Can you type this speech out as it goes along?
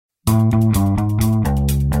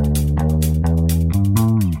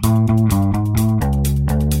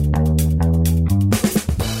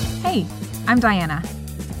Diana,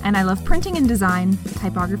 and I love printing and design,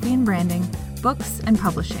 typography and branding, books and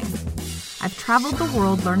publishing. I've traveled the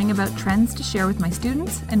world learning about trends to share with my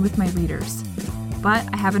students and with my readers. But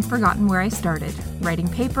I haven't forgotten where I started, writing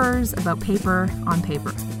papers about paper on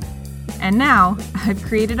paper. And now I've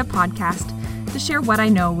created a podcast to share what I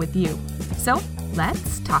know with you. So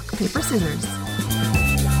let's talk paper scissors.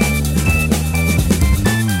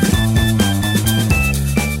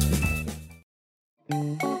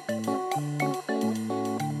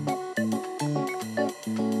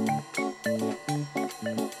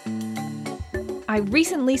 I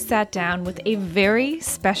recently sat down with a very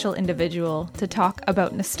special individual to talk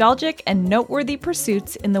about nostalgic and noteworthy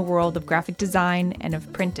pursuits in the world of graphic design and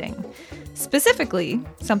of printing. Specifically,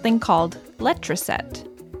 something called Letraset.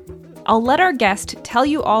 I'll let our guest tell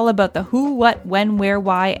you all about the who, what, when, where,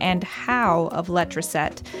 why, and how of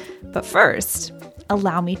Letraset. But first,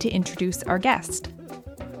 allow me to introduce our guest.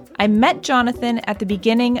 I met Jonathan at the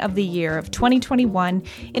beginning of the year of 2021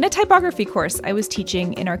 in a typography course I was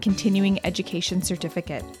teaching in our continuing education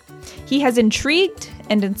certificate. He has intrigued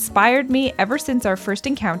and inspired me ever since our first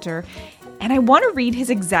encounter, and I want to read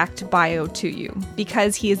his exact bio to you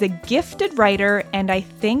because he is a gifted writer and I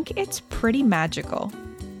think it's pretty magical.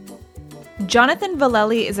 Jonathan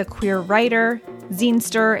Vallely is a queer writer,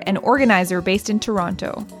 zinester, and organizer based in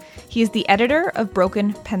Toronto. He is the editor of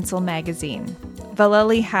Broken Pencil magazine.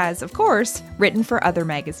 Vallely has, of course, written for other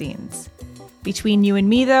magazines. Between you and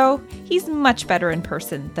me, though, he's much better in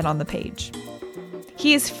person than on the page.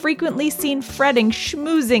 He is frequently seen fretting,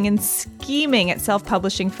 schmoozing, and scheming at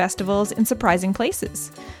self-publishing festivals in surprising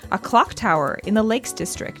places. A clock tower in the Lakes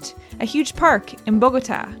District, a huge park in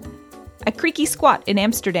Bogota, a creaky squat in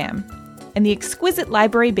Amsterdam, and the exquisite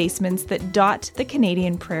library basements that dot the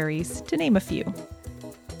Canadian prairies, to name a few.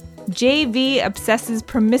 JV obsesses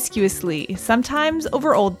promiscuously, sometimes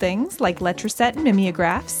over old things like Letraset and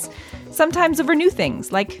mimeographs, sometimes over new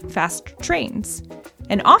things like fast trains,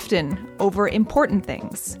 and often over important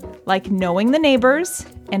things like knowing the neighbors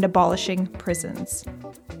and abolishing prisons.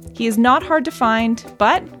 He is not hard to find,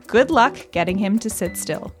 but good luck getting him to sit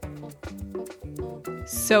still.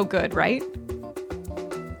 So good, right?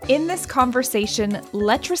 In this conversation,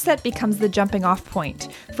 Letraset becomes the jumping-off point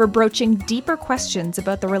for broaching deeper questions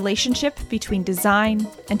about the relationship between design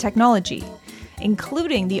and technology,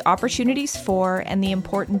 including the opportunities for and the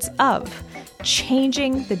importance of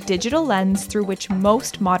changing the digital lens through which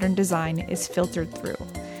most modern design is filtered through,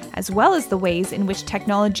 as well as the ways in which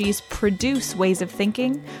technologies produce ways of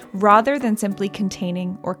thinking rather than simply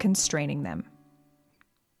containing or constraining them.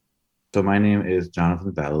 So my name is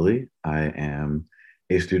Jonathan Vallely. I am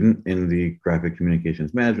a student in the Graphic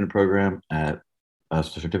Communications Management program at a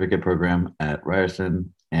certificate program at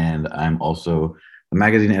Ryerson, and I'm also a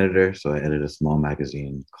magazine editor. So I edit a small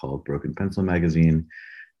magazine called Broken Pencil magazine,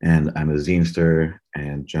 and I'm a zinester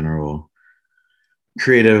and general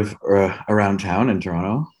creative around town in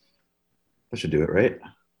Toronto. That should do it, right?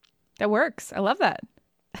 That works. I love that.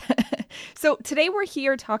 So today we're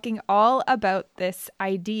here talking all about this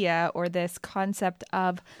idea or this concept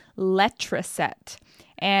of Letraset.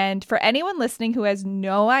 And for anyone listening who has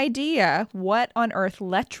no idea what on earth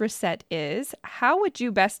Letraset is, how would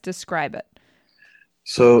you best describe it?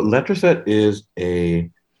 So Letraset is a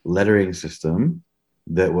lettering system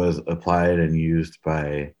that was applied and used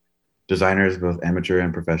by designers, both amateur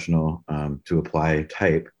and professional, to apply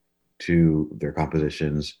type to their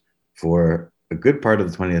compositions for a good part of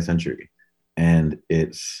the 20th century. And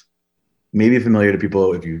it's maybe familiar to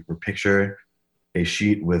people if you picture a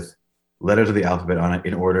sheet with letters of the alphabet on it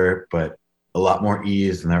in order, but a lot more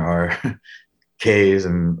E's than there are K's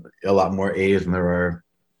and a lot more A's than there are,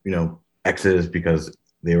 X's, because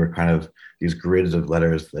they were kind of these grids of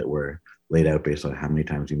letters that were laid out based on how many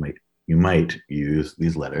times you might use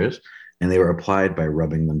these letters. And they were applied by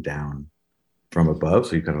rubbing them down from above.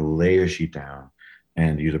 So you kind of lay your sheet down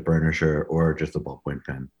and use a burnisher or just a ballpoint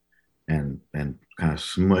pen and kind of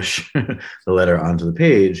smush the letter onto the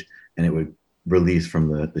page, and it would release from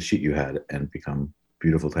the sheet you had and become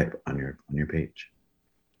beautiful type on your page.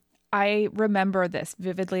 I remember this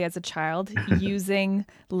vividly as a child using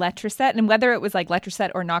Letraset, and whether it was like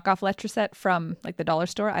Letraset or knockoff Letraset from like the dollar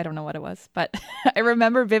store, I don't know what it was, but I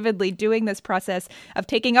remember vividly doing this process of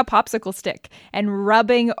taking a popsicle stick and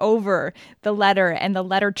rubbing over the letter and the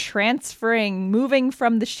letter transferring, moving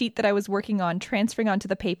from the sheet that I was working on, transferring onto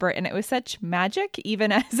the paper. And it was such magic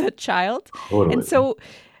even as a child. Totally. And so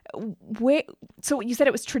you said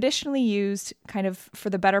it was traditionally used kind of for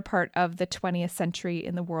the better part of the 20th century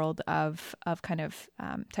in the world of kind of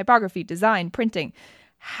typography, design, printing.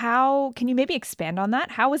 How can you maybe expand on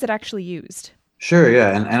that? How was it actually used? Sure,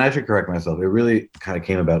 yeah, and I should correct myself. It really kind of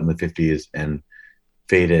came about in the 50s and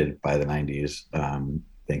faded by the 90s,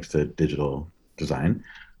 thanks to digital design.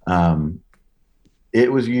 Um,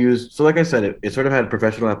 it was used, so like I said, it sort of had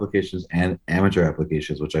professional applications and amateur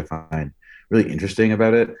applications, which I find really interesting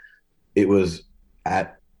about it. It was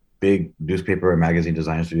at big newspaper or magazine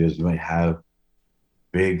design studios, you might have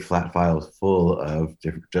big flat files full of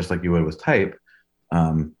different, just like you would with type,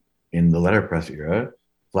 um, in the letterpress era,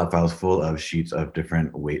 flat files full of sheets of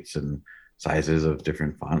different weights and sizes of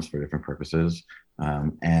different fonts for different purposes,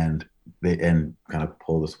 and they and kind of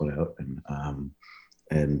pull this one out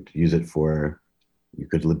and use it for. You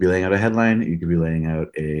could be laying out a headline. You could be laying out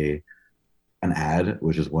a an ad,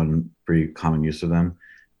 which is one pretty common use of them,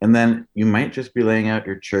 and then you might just be laying out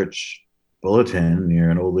your church bulletin near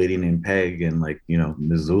an old lady named Peg in, like,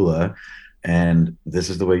 Missoula, and this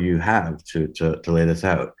is the way you have to lay this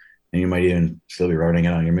out. And you might even still be writing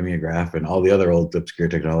it on your mimeograph and all the other old obscure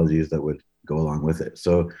technologies that would go along with it.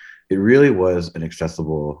 So it really was an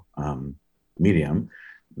accessible medium.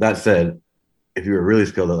 That said, if you were really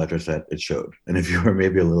skilled at Letraset, it showed. And if you were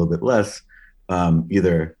maybe a little bit less,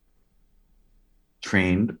 either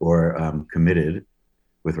trained or committed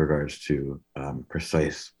with regards to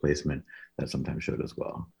precise placement, that sometimes showed as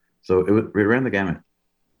well. So it ran the gamut.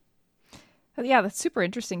 Yeah, that's super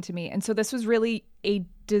interesting to me. And so this was really a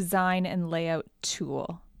design and layout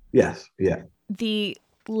tool. Yes, yeah. The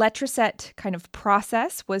Letraset kind of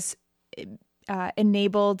process was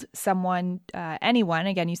enabled someone, anyone,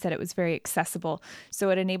 again, you said it was very accessible.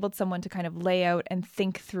 So it enabled someone to kind of lay out and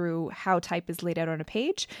think through how type is laid out on a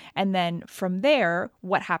page. And then from there,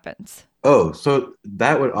 what happens? Oh, so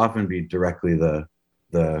that would often be directly the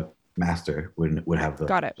master would have the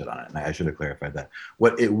Got it. on it. And I should have clarified that.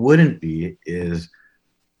 What it wouldn't be is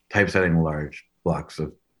typesetting large blocks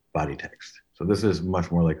of body text. So this is much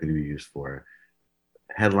more likely to be used for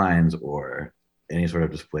headlines or any sort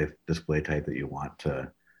of display type that you want to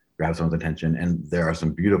grab someone's attention. And there are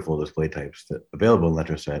some beautiful display types that available in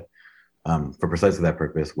Letraset for precisely that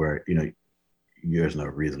purpose, where there's no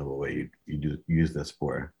reasonable way you use this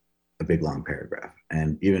for a big long paragraph.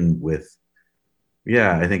 And even with,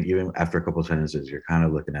 yeah, I think even after a couple of sentences, you're kind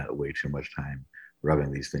of looking at way too much time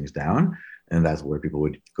rubbing these things down. And that's where people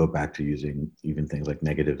would go back to using even things like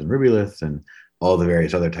negatives and ribuliths and all the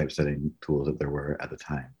various other typesetting tools that there were at the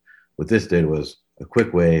time. What this did was a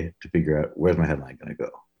quick way to figure out, where's my headline going to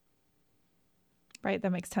go? Right,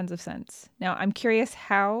 that makes tons of sense. Now, I'm curious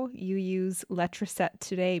how you use Letraset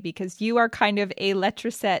today, because you are kind of a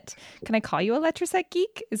Letraset. Can I call you a Letraset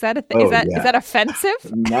geek? Is that is that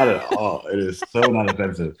offensive? Not at all. It is so not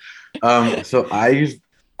offensive. So I use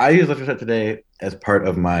Letraset today as part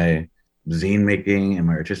of my zine making and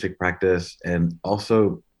my artistic practice, and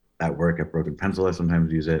also at work at Broken Pencil. I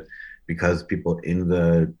sometimes use it because people in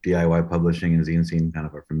the DIY publishing and zine scene kind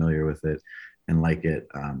of are familiar with it and like it.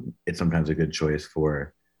 It's sometimes a good choice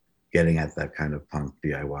for getting at that kind of punk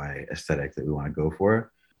DIY aesthetic that we want to go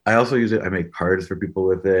for. I also use it. I make cards for people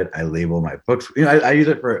with it. I label my books. I use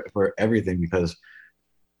it for everything because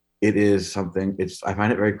it is something. I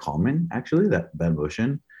find it very calming, actually, that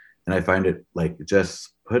motion, and I find it like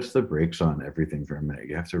just puts the brakes on everything for a minute.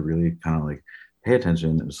 You have to really kind of like pay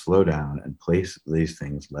attention and slow down and place these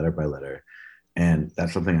things letter by letter. And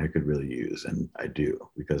that's something I could really use, and I do,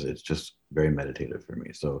 because it's just very meditative for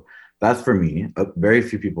me. So that's for me. Very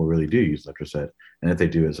few people really do use Letraset, and if they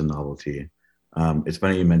do, it's a novelty. It's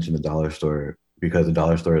funny you mentioned the dollar store, because the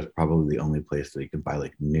dollar store is probably the only place that you can buy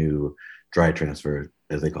like new dry transfer,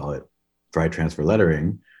 as they call it, dry transfer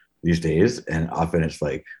lettering these days. And often it's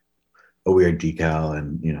like a weird decal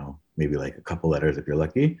and maybe like a couple letters if you're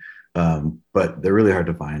lucky. But they're really hard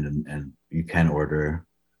to find, and you can order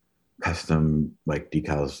custom like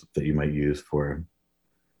decals that you might use for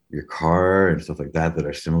your car and stuff like that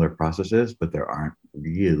are similar processes, but there aren't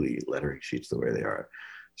really lettering sheets the way they are.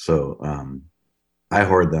 So I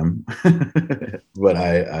hoard them, but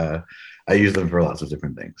I use them for lots of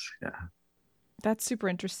different things. Yeah. That's super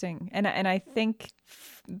interesting. And I think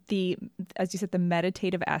the, as you said, the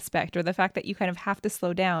meditative aspect, or the fact that you kind of have to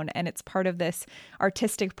slow down and it's part of this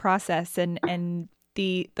artistic process, and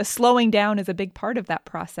the slowing down is a big part of that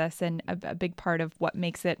process, and a big part of what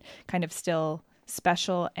makes it kind of still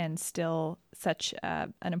special and still such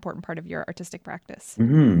an important part of your artistic practice.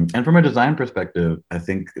 Mm-hmm. And from a design perspective, I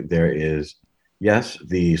think there is, yes,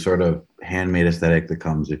 the sort of handmade aesthetic that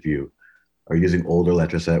comes if you are using older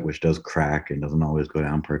Letraset, which does crack and doesn't always go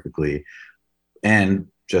down perfectly. And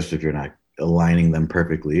just if you're not aligning them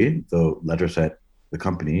perfectly, though Letraset, the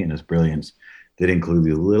company, and its brilliance, did include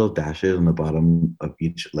these little dashes on the bottom of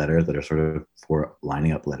each letter that are sort of for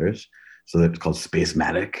lining up letters. So that's called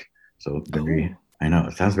Spacematic. So very, Oh. I know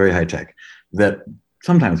it sounds very high tech. That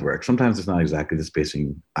sometimes works. Sometimes it's not exactly the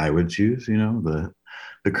spacing I would choose. The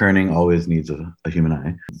kerning always needs a human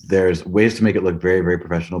eye. There's ways to make it look very, very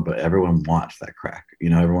professional, but everyone wants that crack.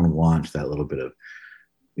 Everyone wants that little bit of,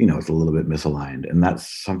 it's a little bit misaligned. And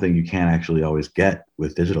that's something you can't actually always get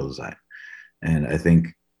with digital design. And I think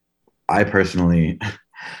I personally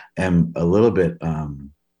am a little bit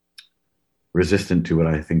resistant to what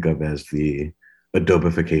I think of as the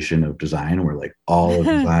Adobification of design, where like all of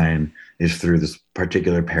design is through this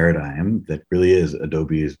particular paradigm that really is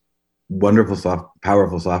Adobe's wonderful,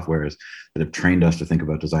 powerful softwares that have trained us to think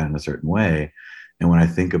about design in a certain way. And when I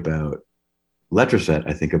think about Letraset,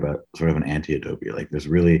 I think about sort of an anti-Adobe. Like there's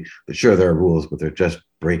really, sure, there are rules, but they're just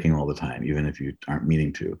breaking all the time, even if you aren't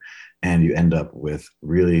meaning to. And you end up with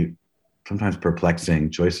really sometimes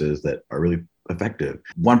perplexing choices that are really effective.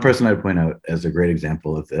 One person I'd point out as a great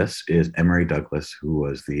example of this is Emory Douglas, who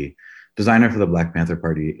was the designer for the Black Panther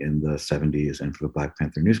Party in the 70s and for the Black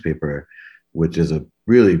Panther newspaper, which is a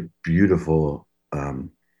really beautiful,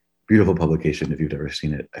 beautiful publication. If you've ever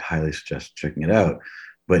seen it, I highly suggest checking it out.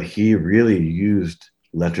 But he really used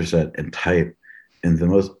Letraset and type in the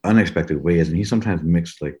most unexpected ways. And he sometimes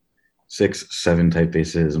mixed like 6, 7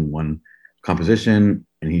 typefaces in one composition.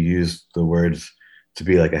 And he used the words to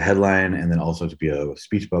be like a headline and then also to be a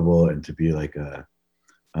speech bubble and to be like a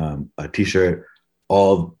t-shirt,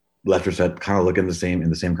 all Letraset kind of looking the same in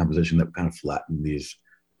the same composition that kind of flatten these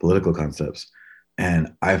political concepts.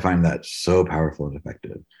 And I find that so powerful and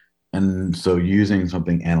effective. And so using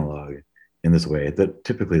something analog in this way that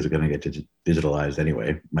typically is going to get digitalized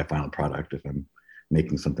anyway, my final product, if I'm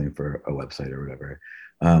making something for a website or whatever,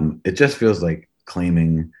 it just feels like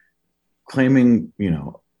claiming,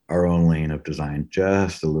 our own lane of design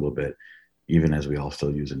just a little bit, even as we all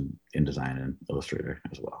still use in InDesign and Illustrator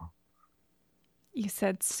as well. You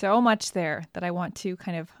said so much there that I want to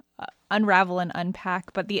kind of unravel and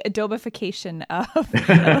unpack, but the Adobification of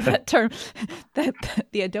I love that term, the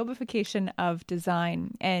Adobification of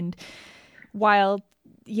design. And while,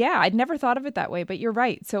 yeah, I'd never thought of it that way, but you're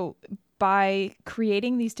right. So by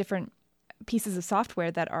creating these different pieces of software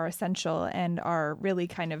that are essential and are really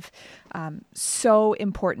kind of so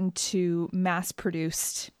important to mass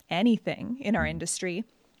produced anything in our industry,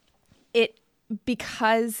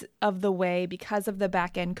 because of the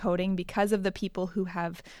back end coding, because of the people who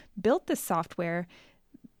have built this software,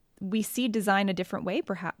 we see design a different way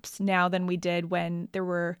perhaps now than we did when there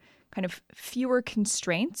were kind of fewer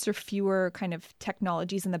constraints or fewer kind of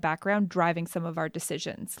technologies in the background driving some of our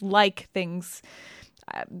decisions, like things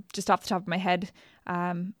just off the top of my head,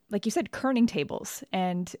 like you said, kerning tables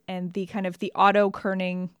and the kind of the auto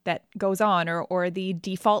kerning that goes on, or the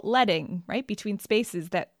default leading right between spaces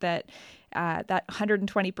that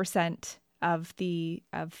 120% of the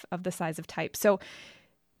size of type. So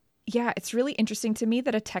yeah, it's really interesting to me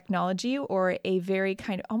that a technology or a very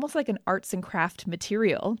kind of almost like an arts and craft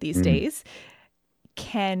material these days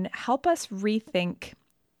can help us rethink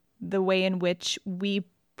the way in which we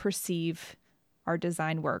perceive our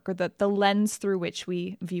design work, or the lens through which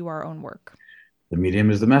we view our own work. The medium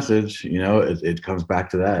is the message, it comes back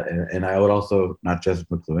to that. And I would also, not Jess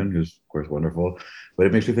McLuhan, who's of course wonderful, but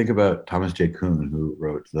it makes me think about Thomas J. Kuhn, who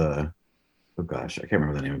wrote I can't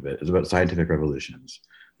remember the name of it. It's about scientific revolutions,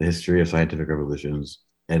 the history of scientific revolutions.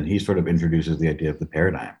 And he sort of introduces the idea of the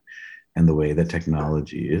paradigm and the way that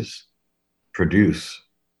technologies produce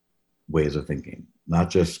ways of thinking, not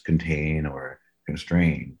just contain or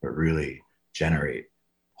constrain, but really generate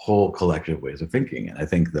whole collective ways of thinking. And I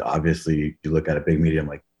think that obviously you look at a big medium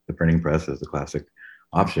like the printing press as the classic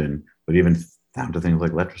option, but even down to things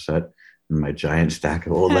like Letraset and my giant stack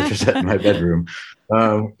of old Letraset in my bedroom,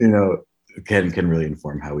 can really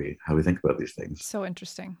inform how we think about these things. So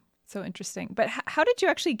interesting. But how did you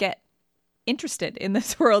actually get interested in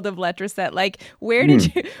this world of Letraset? Like, where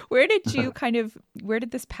did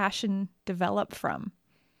this passion develop from?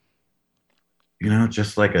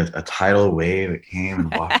 Just like a tidal wave, it came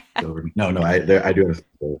and washed over me. No, I do have.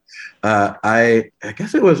 I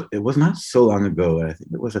guess it was not so long ago. I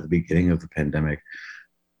think it was at the beginning of the pandemic,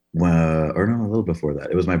 or no, a little before that.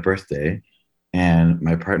 It was my birthday, and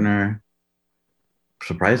my partner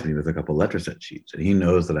surprised me with a couple Letraset sheets. And he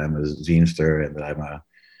knows that I'm a zinester and that I'm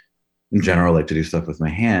in general, like to do stuff with my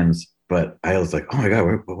hands. But I was like, oh my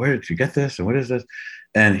God, where did you get this? And what is this?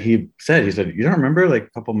 And he said, you don't remember like a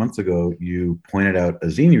couple months ago, you pointed out a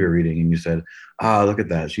zine you were reading and you said, look at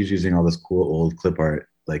that. She's using all this cool old clip art.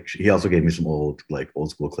 Like he also gave me some old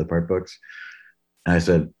school clip art books. And I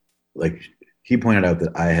said, like, he pointed out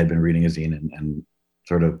that I had been reading a zine and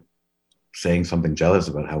sort of saying something jealous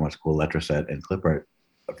about how much cool Letraset and clip art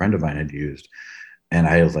a friend of mine had used. And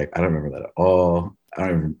I was like, I don't remember that at all.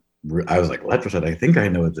 I was like, Letraset, I think I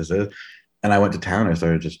know what this is. And I went to town. I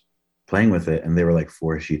started just playing with it, and there were like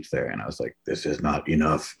 4 sheets there. And I was like, this is not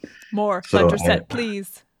enough. More Letraset,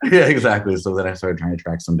 please. Yeah, exactly. So then I started trying to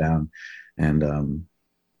track some down. And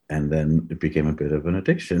then it became a bit of an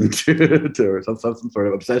addiction to some sort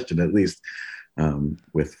of obsession, at least,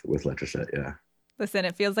 with Letraset. Yeah. Listen,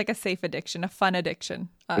 it feels like a safe addiction, a fun addiction.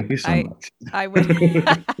 Thank you so much. I would,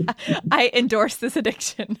 I endorse this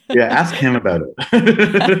addiction. Yeah, ask him about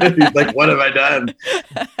it. He's like, "What have I done?"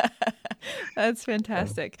 That's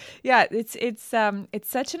fantastic. Yeah, it's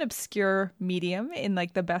such an obscure medium in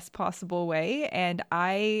like the best possible way, and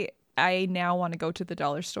I now want to go to the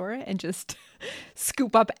dollar store and just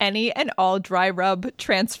scoop up any and all dry rub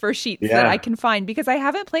transfer sheets that I can find, because I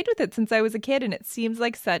haven't played with it since I was a kid, and it seems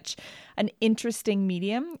like such an interesting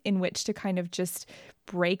medium in which to kind of just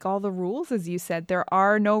break all the rules. As you said, there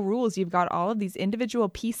are no rules. You've got all of these individual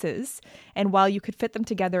pieces, and while you could fit them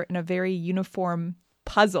together in a very uniform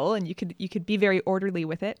puzzle and you could be very orderly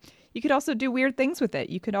with it, you could also do weird things with it.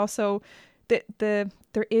 You could also there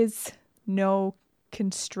is no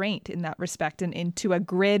constraint in that respect, and into a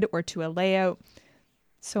grid or to a layout.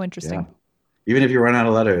 So interesting. Yeah. Even if you run out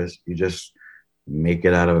of letters, you just make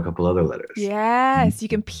it out of a couple other letters. Yes, you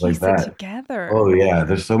can piece it together. Oh yeah,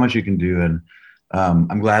 there's so much you can do. And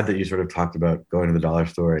I'm glad that you sort of talked about going to the dollar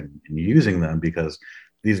store and using them, because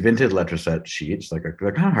these vintage Letraset sheets, like,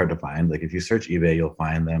 they're kind of hard to find. Like, if you search eBay, you'll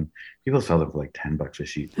find them. People sell them for like $10 a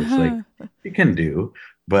sheet, which like you can do,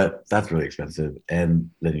 but that's really expensive.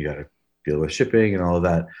 And then you got to deal with shipping and all of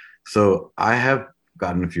that. So I have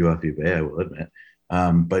gotten a few off eBay, I will admit.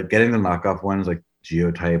 But getting the knockoff ones like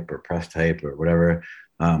Geotype or Press Type or whatever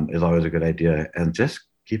is always a good idea. And just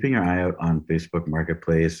keeping your eye out on Facebook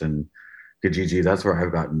Marketplace and Kijiji, that's where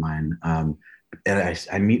I've gotten mine. And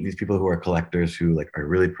I meet these people who are collectors who like are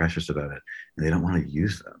really precious about it, and they don't want to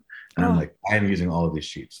use them. And I'm like, I'm using all of these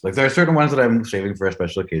sheets. Like, there are certain ones that I'm saving for a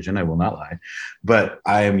special occasion, I will not lie, but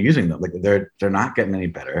I am using them. Like, they're not getting any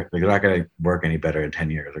better. Like, they're not going to work any better in 10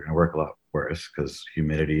 years. They're going to work a lot worse, because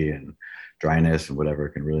humidity and dryness and whatever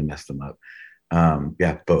can really mess them up.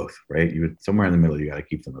 Yeah, both, right? You would, somewhere in the middle, you got to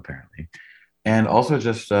keep them, apparently. And also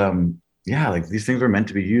just, like, these things were meant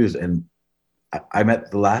to be used. And I met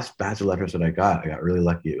the last batch of Letraset I got really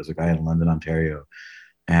lucky. It was a guy in London, Ontario,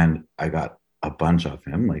 and I got a bunch of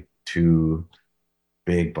him, like 2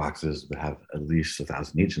 big boxes that have at least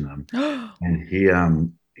 1,000 each in them. And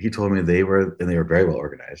he told me they were very well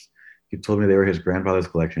organized. He told me they were his grandfather's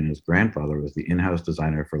collection. His grandfather was the in-house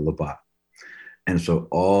designer for Labatt. And so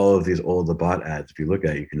all of these old Labatt ads, if you look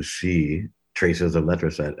at it, you can see traces of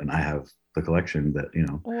Letraset, and I have the collection that,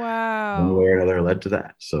 wow, one way or another led to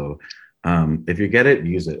that. So if you get it,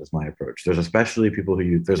 use it, is my approach. There's especially people who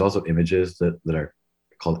use, there's also images that are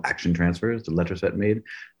called action transfers that Letraset made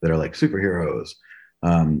that are like superheroes,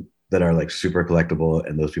 that are like super collectible,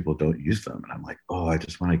 and those people don't use them. And I'm like, oh, I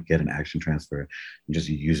just want to get an action transfer and just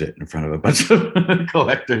use it in front of a bunch of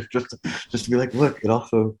collectors, just to be like, look, it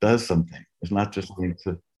also does something. It's not just something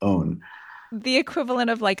to own. The equivalent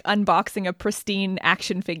of like unboxing a pristine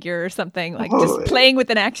action figure or something, like just playing with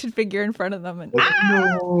an action figure in front of them. And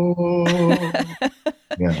no.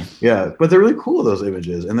 Yeah. But they're really cool, those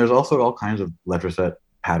images. And there's also all kinds of Letraset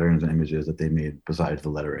patterns and images that they made besides the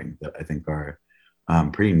lettering that I think are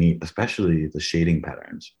pretty neat, especially the shading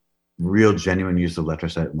patterns. Real genuine use of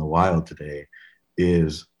Letraset in the wild today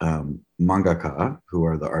is mangaka, who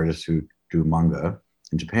are the artists who do manga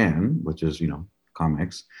in Japan, which is,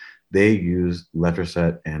 comics. They use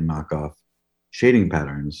Letraset and knockoff shading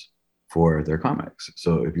patterns for their comics.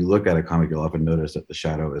 So if you look at a comic, you'll often notice that the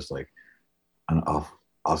shadow is like an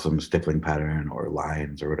awesome stippling pattern or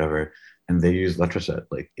lines or whatever. And they use Letraset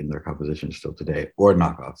like in their compositions still today, or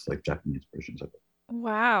knockoffs, like Japanese versions of it.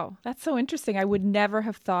 Wow, that's so interesting. I would never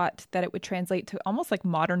have thought that it would translate to almost like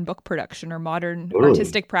modern book production or modern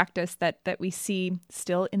artistic practice that we see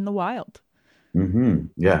still in the wild. Mm-hmm.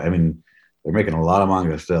 Yeah, I mean, they're making a lot of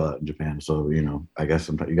manga still out in Japan, so I guess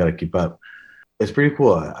sometimes you got to keep up. It's pretty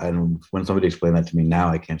cool. And when somebody explained that to me now,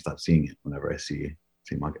 I can't stop seeing it whenever I see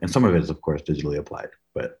manga. And some of it is, of course, digitally applied,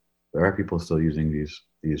 but there are people still using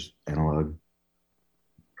these analog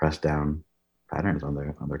pressed down patterns on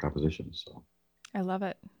their compositions. So I love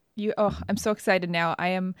it. I'm so excited now. I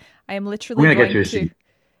am literally going to get you a sheet.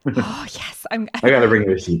 Oh yes, I gotta bring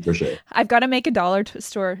you a sheet for sure. I've got to make a dollar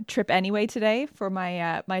store trip anyway today for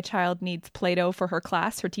my my child needs Play-Doh for her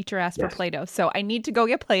class. Her teacher asked for Play-Doh, so I need to go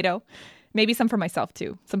get Play-Doh. Maybe some for myself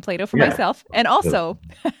too. Some Play-Doh for myself, and also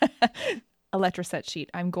a Letraset sheet.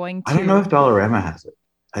 I'm going to. I don't know if Dollarama has it.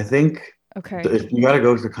 I think Okay. you got to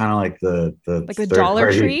go to kind of like the Like the third Dollar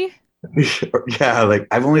party. Tree? Yeah, like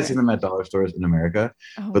I've only Okay. seen them at dollar stores in America,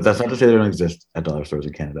 Oh, but that's not to say they don't exist at dollar stores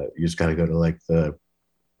in Canada. You just got to go to like the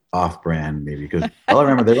off-brand maybe because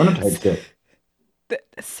Dollarama they run a tight ship.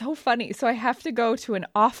 that's so funny. So I have to go to an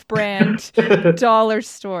off-brand dollar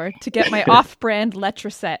store to get my off-brand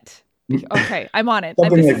Letraset. Okay, I'm on it.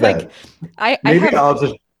 Something This like is that. I Maybe have, I'll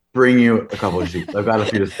just bring you a couple of sheets. I've got a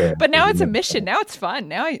few to spare. but now it's a mission. Now it's fun.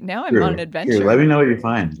 Now I'm on an adventure. Here, let me know what you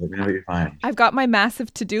find. Let me know what you find. I've got my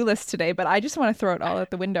massive to-do list today, but I just want to throw it all out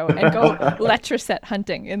the window and go Letraset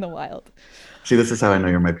hunting in the wild. See, this is how I know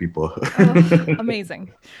you're my people. Oh,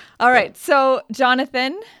 amazing. All right. So,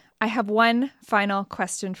 Jonathan, I have one final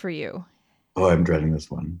question for you. Oh, I'm dreading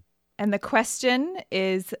this one. And the question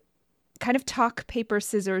is kind of talk, paper,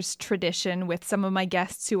 scissors tradition with some of my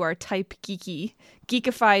guests who are type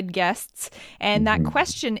geekified guests. And that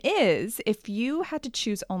question is, if you had to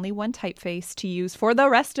choose only one typeface to use for the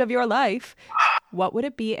rest of your life, what would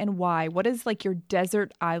it be and why? What is like your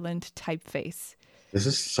desert island typeface? This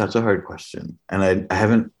is such a hard question. And I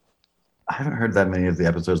haven't heard that many of the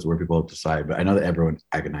episodes where people decide, but I know that everyone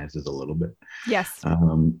agonizes a little bit. Yes.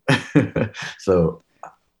 So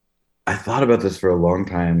I thought about this for a long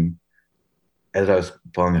time as I was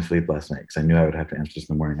falling asleep last night because I knew I would have to answer this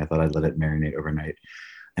in the morning. I thought I'd let it marinate overnight.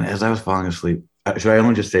 And as I was falling asleep, should I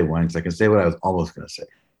only just say one? Because I can say what I was almost going to say.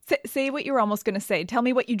 Say what you were almost going to say. Tell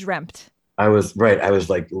me what you dreamt. I was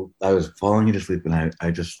falling into sleep and I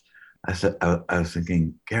was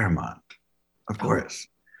thinking Garamond, of course.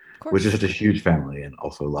 Which is such a huge family and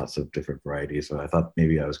also lots of different varieties. So I thought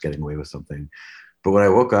maybe I was getting away with something. But when I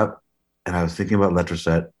woke up and I was thinking about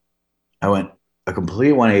Letraset, I went a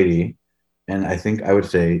complete 180. And I think I would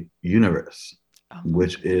say Universe,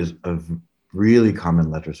 which is a really common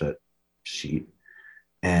Letraset sheet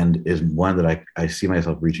and is one that I see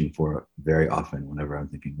myself reaching for very often whenever I'm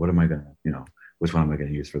thinking, what am I going to, which one am I going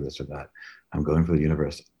to use for this or that? I'm going for the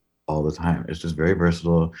Universe all the time. It's just very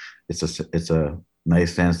versatile. It's a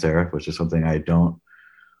nice sans serif, which is something I don't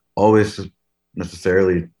always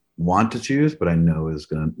necessarily want to choose, but I know is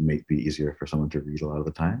going to be easier for someone to read a lot of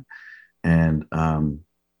the time. And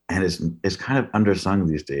it's kind of undersung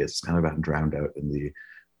these days. It's kind of gotten drowned out in the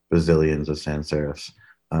bazillions of sans serifs.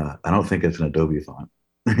 I don't think it's an Adobe font,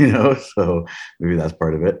 so maybe that's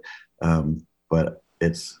part of it. But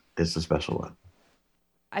it's a special one.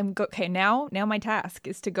 Okay, now my task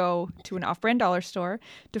is to go to an off-brand dollar store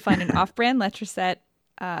to find an off-brand Letraset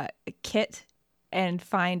kit and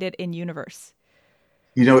find it in Universe.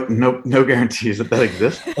 No guarantees that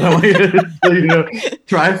exists. I want you to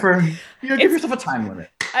try for, give yourself a time limit.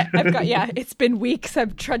 I've got, it's been weeks.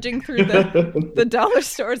 I'm trudging through the dollar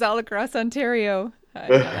stores all across Ontario.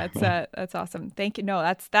 That's awesome. Thank you.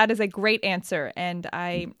 No, that is a great answer. And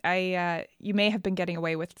I you may have been getting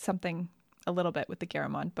away with something a little bit with the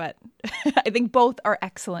Garamond, but I think both are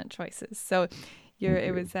excellent choices. So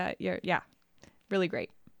really great.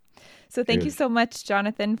 So thank you so much,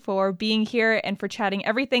 Jonathan, for being here and for chatting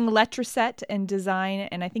everything Letraset and design.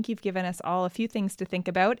 And I think you've given us all a few things to think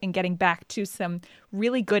about and getting back to some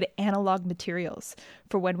really good analog materials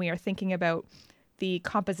for when we are thinking about the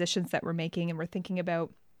compositions that we're making and we're thinking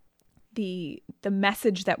about the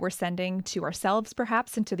message that we're sending to ourselves,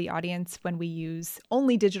 perhaps, and to the audience when we use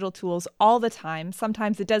only digital tools all the time.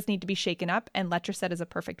 Sometimes it does need to be shaken up, and Letraset is a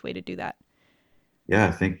perfect way to do that.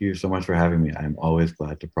 Yeah, thank you so much for having me. I'm always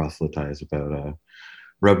glad to proselytize about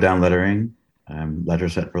rub down lettering.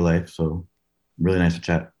 Letraset for life, so really nice to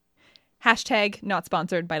chat. # not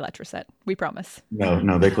sponsored by Letraset. We promise.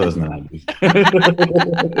 No, they close in the 90s.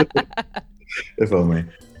 If only.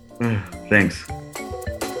 Thanks.